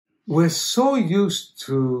We're so used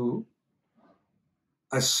to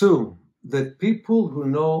assume that people who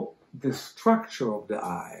know the structure of the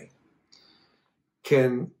eye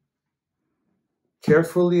can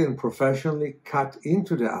carefully and professionally cut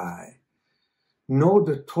into the eye, know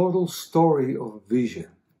the total story of vision.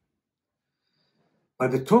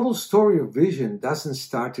 But the total story of vision doesn't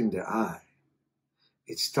start in the eye.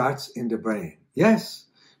 It starts in the brain. Yes,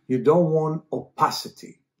 you don't want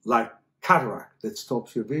opacity, like cataract that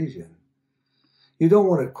stops your vision. You don't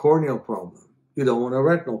want a corneal problem. You don't want a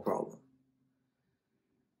retinal problem.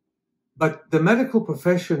 But the medical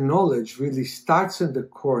profession knowledge really starts in the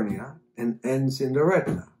cornea and ends in the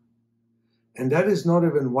retina. And that is not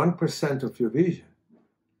even 1% of your vision.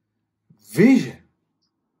 Vision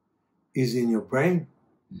is in your brain.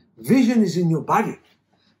 Vision is in your body,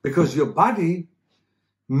 because your body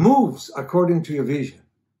moves according to your vision.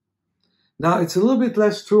 Now, it's a little bit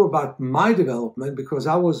less true about my development because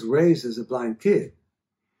I was raised as a blind kid.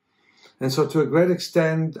 And so to a great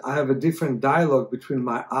extent, I have a different dialogue between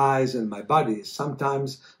my eyes and my body.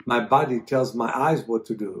 Sometimes my body tells my eyes what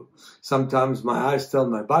to do. Sometimes my eyes tell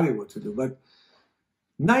my body what to do. But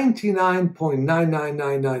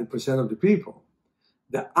 99.9999% of the people,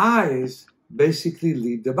 the eyes basically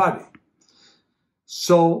lead the body.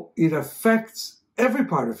 So it affects every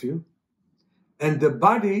part of you, and the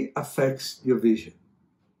body affects your vision.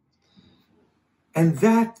 And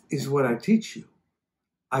that is what I teach you.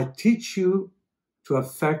 I teach you to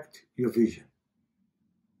affect your vision.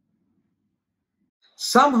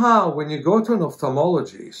 Somehow, when you go to an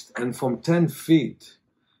ophthalmologist and from 10 feet,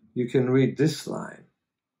 you can read this line,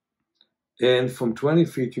 and from 20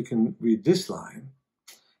 feet, you can read this line,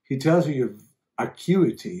 he tells you your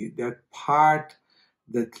acuity, that part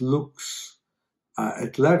that looks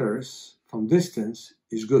at letters from distance,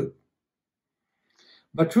 is good.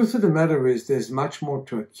 But truth of the matter is there's much more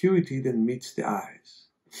to acuity than meets the eyes.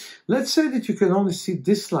 Let's say that you can only see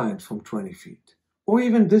this line from 20 feet, or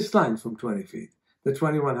even this line from 20 feet, the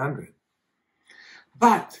 2100.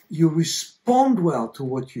 But you respond well to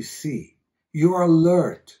what you see. You're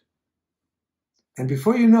alert. And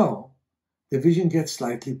before you know, the vision gets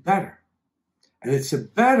slightly better. And it's a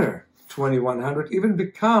better 2100, even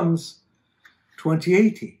becomes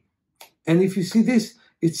 2080. And if you see this,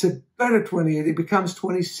 it's a better 2080, it becomes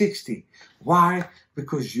 2060. Why?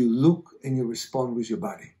 Because you look and you respond with your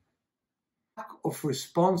body. Lack of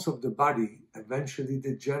response of the body eventually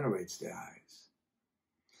degenerates the eyes.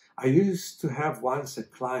 I used to have once a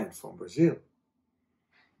client from Brazil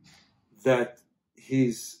that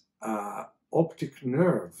his optic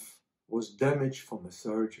nerve was damaged from a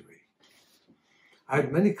surgery. I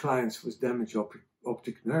had many clients with damaged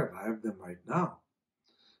optic nerve. I have them right now.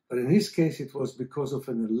 But in his case, it was because of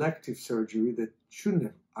an elective surgery that shouldn't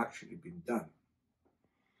have actually been done.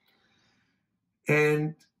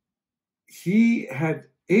 And he had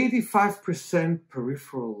 85%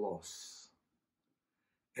 peripheral loss.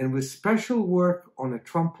 And with special work on a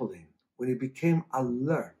trampoline, when he became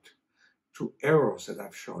alert to errors that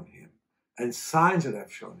I've shown him and signs that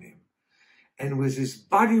I've shown him, and with his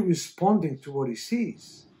body responding to what he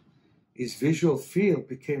sees, his visual field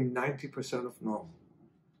became 90% of normal,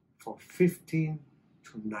 from 15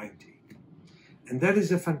 to 90. And that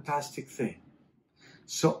is a fantastic thing.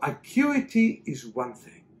 So acuity is one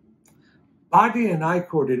thing. Body and eye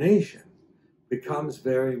coordination becomes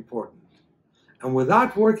very important. And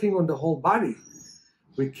without working on the whole body,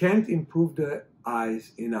 we can't improve the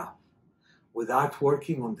eyes enough. Without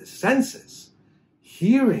working on the senses,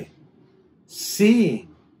 hearing,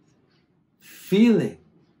 seeing, feeling,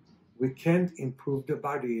 we can't improve the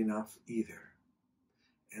body enough either.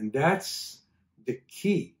 And that's the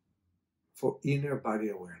key for inner body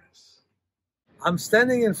awareness. I'm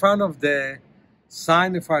standing in front of the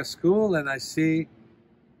sign of our school and I see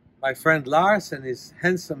my friend Lars and his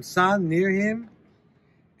handsome son near him.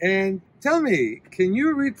 And tell me, can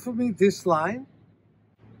you read for me this line?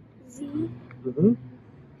 Z, Mm-hmm.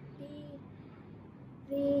 B,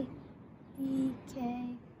 V, D,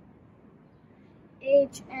 K,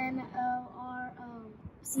 H, N, O, R, O,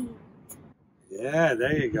 Z. Yeah,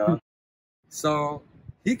 there you go. So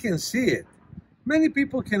he can see it. Many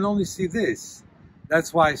people can only see this.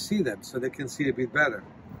 That's why I see them, so they can see a bit better.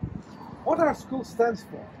 What our school stands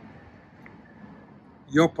for?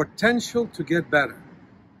 Your potential to get better.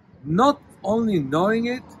 Not only knowing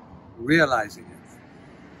it, realizing it.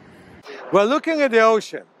 We're looking at the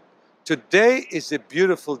ocean. Today is a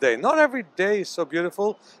beautiful day. Not every day is so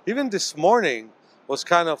beautiful. Even this morning was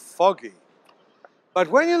kind of foggy. But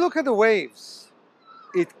when you look at the waves,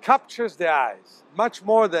 it captures the eyes much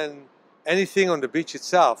more than anything on the beach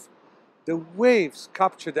itself. The waves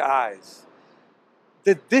capture the eyes.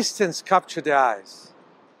 The distance captures the eyes.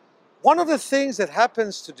 One of the things that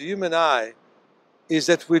happens to the human eye is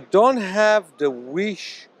that we don't have the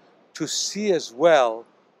wish to see as well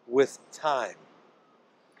with time.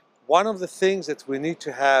 One of the things that we need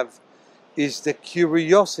to have is the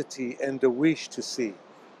curiosity and the wish to see.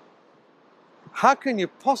 How can you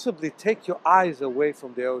possibly take your eyes away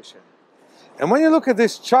from the ocean? And when you look at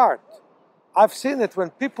this chart, I've seen it when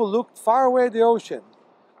people looked far away at the ocean.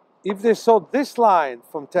 If they saw this line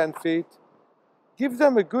from 10 feet, give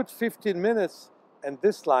them a good 15 minutes and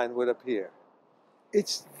this line would appear.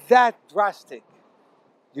 It's that drastic.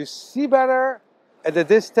 You see better at the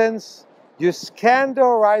distance, you scan the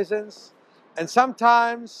horizons, and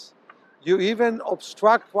sometimes you even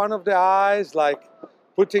obstruct one of the eyes, like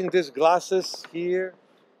putting these glasses here,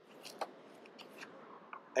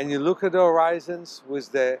 and you look at the horizons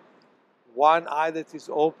with the one eye that is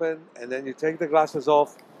open, and then you take the glasses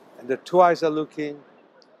off, and the two eyes are looking,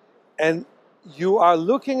 and you are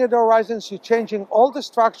looking at the horizons, you're changing all the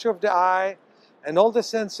structure of the eye and all the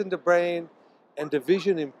sense in the brain, and the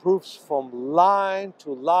vision improves from line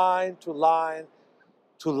to line to line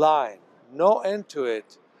to line. No end to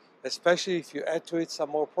it, especially if you add to it some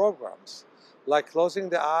more programs, like closing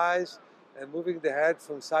the eyes and moving the head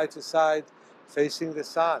from side to side, facing the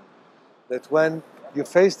sun. That when you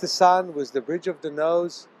face the sun with the bridge of the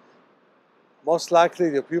nose, most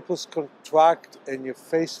likely your pupils contract and your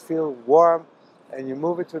face feels warm, and you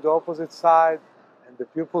move it to the opposite side and the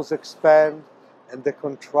pupils expand and they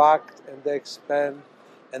contract and they expand,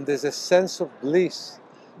 and there's a sense of bliss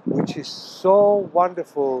which is so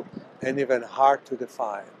wonderful and even hard to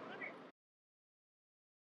define.